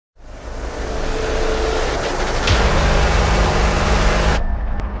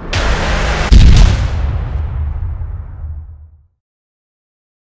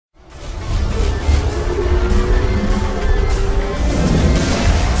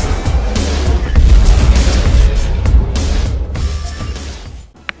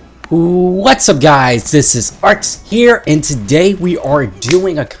What's up, guys? This is TheArx here, and today we are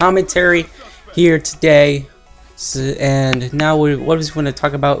doing a commentary here today. And now what we're going to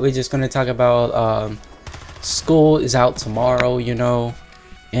talk about, we're just going to talk about school is out tomorrow, you know,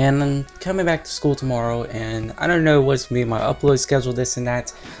 and I'm coming back to school tomorrow, and I don't know what's going to be my upload schedule, this and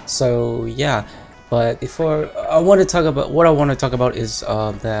that. So yeah, but before I want to talk about what I want to talk about is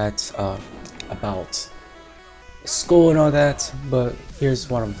about school and all that. But here's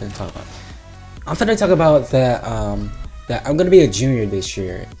what I'm gonna talk about. I'm gonna talk about that that I'm gonna be a junior this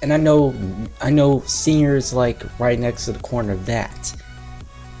year, and I know seniors like right next to the corner of that,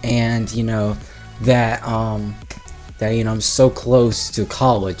 and you know that I'm so close to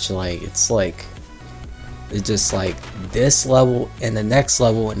college. Like it's just like this level and the next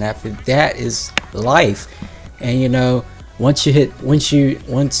level, and after that is life. And you know, once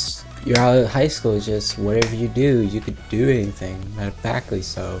you're out of high school, just whatever you do, you could do anything. Matter of factly,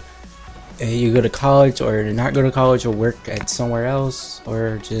 so you go to college or not go to college or work at somewhere else,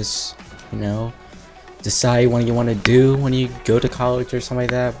 or just, you know, decide what you want to do when you go to college or something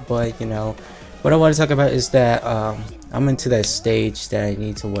like that. But you know, what I want to talk about is that I'm into that stage that I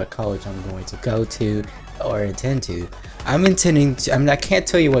need to what college I'm going to go to or intend to. I'm intending to, I can't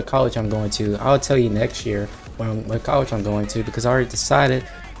tell you what college I'm going to. I'll tell you next year what college I'm going to, because I already decided.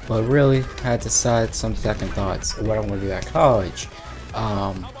 But really, I had to decide some second thoughts of what I'm going to do at college.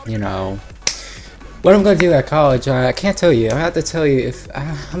 You know, what I'm going to do at college, I can't tell you. I have to tell you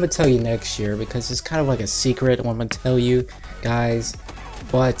I'm going to tell you next year, because it's kind of like a secret what I'm going to tell you guys.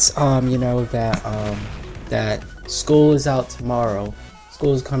 But you know that school is out tomorrow.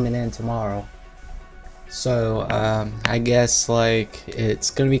 School is coming in tomorrow. So I guess like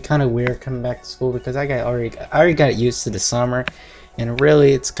it's gonna be kind of weird coming back to school, because I already got used to the summer. And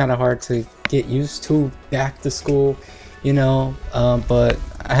really, it's kind of hard to get used to back to school, you know. But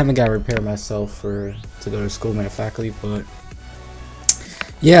I haven't got to prepare myself to go to school, matter of factly. But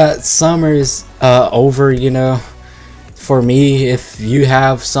yeah, summer is over, you know. For me, if you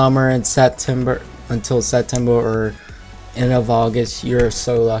have summer in September until September or end of August, you're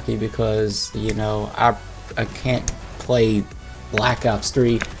so lucky, because you know I can't play Black Ops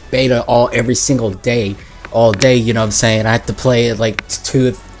 3 beta every single day. All day, you know what I'm saying? I have to play it like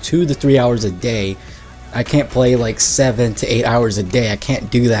 2 to 3 hours a day. I can't play like 7 to 8 hours a day. I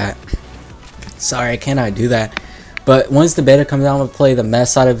can't do that. Sorry, I cannot do that. But once the beta comes out, I'm gonna play the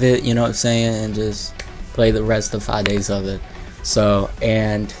mess out of it, you know what I'm saying, and just play the rest of 5 days of it. So,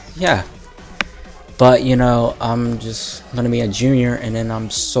 and yeah. But you know, I'm just gonna be a junior, and then I'm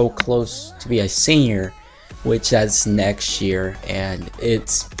so close to be a senior, which that's next year, and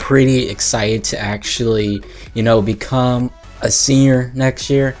it's pretty excited to actually, you know, become a senior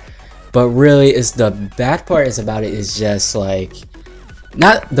next year. But really, is the bad part is about it is just like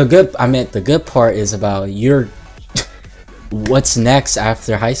not the good. I meant the good part is about your what's next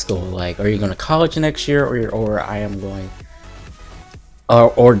after high school. Like, are you going to college next year, or I am going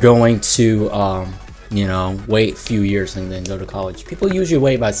or going to you know, wait a few years and then go to college. People usually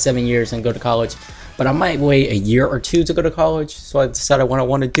wait about 7 years and go to college. But I might wait a year or two to go to college, so I decided what I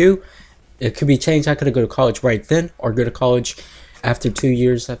want to do. It could be changed. I could go to college right then, or go to college after 2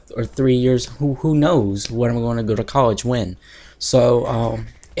 years or 3 years. Who knows what I'm going to go to college when? So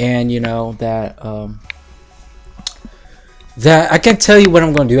and you know that that I can't tell you what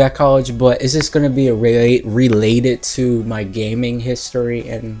I'm going to do at college, but it's just going to be related to my gaming history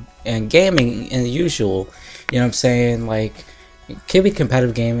and gaming in the usual. You know what I'm saying? Like, it could be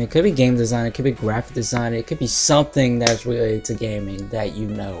competitive gaming, it could be game design, it could be graphic design, it could be something that's related to gaming that you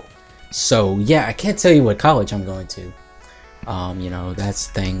know. So yeah, I can't tell you what college I'm going to. You know, that's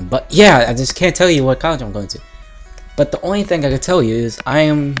the thing. But yeah, I just can't tell you what college I'm going to. But the only thing I can tell you is I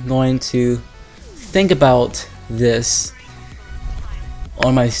am going to think about this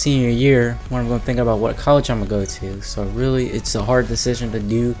on my senior year, when I'm going to think about what college I'm going to go to. So really, it's a hard decision to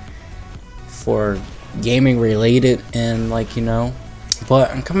do for gaming related, and like, you know, but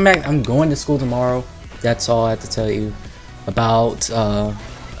I'm coming back. I'm going to school tomorrow. That's all I have to tell you about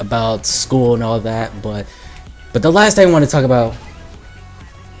school and all that. But the last thing I want to talk about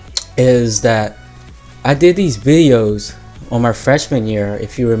is that I did these videos on my freshman year.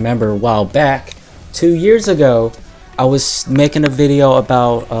 If you remember, a while back, 2 years ago, I was making a video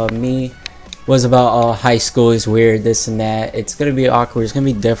about high school is weird, this and that. It's gonna be awkward, it's gonna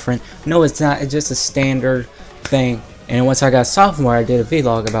be different. No, it's not. It's just a standard thing. And once I got sophomore, I did a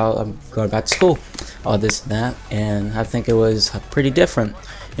vlog about going back to school, all this and that, and I think it was pretty different.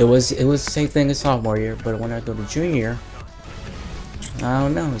 It was the same thing as sophomore year, but when I go to junior, I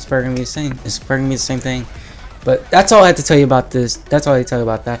don't know. It's probably gonna be the same. It's probably gonna be the same thing. But that's all I have to tell you about this. That's all I have to tell you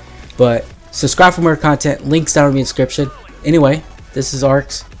about that. But subscribe for more content. Links down in the description. Anyway, this is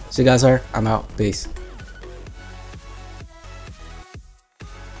TheArx. See you guys later. I'm out. Peace.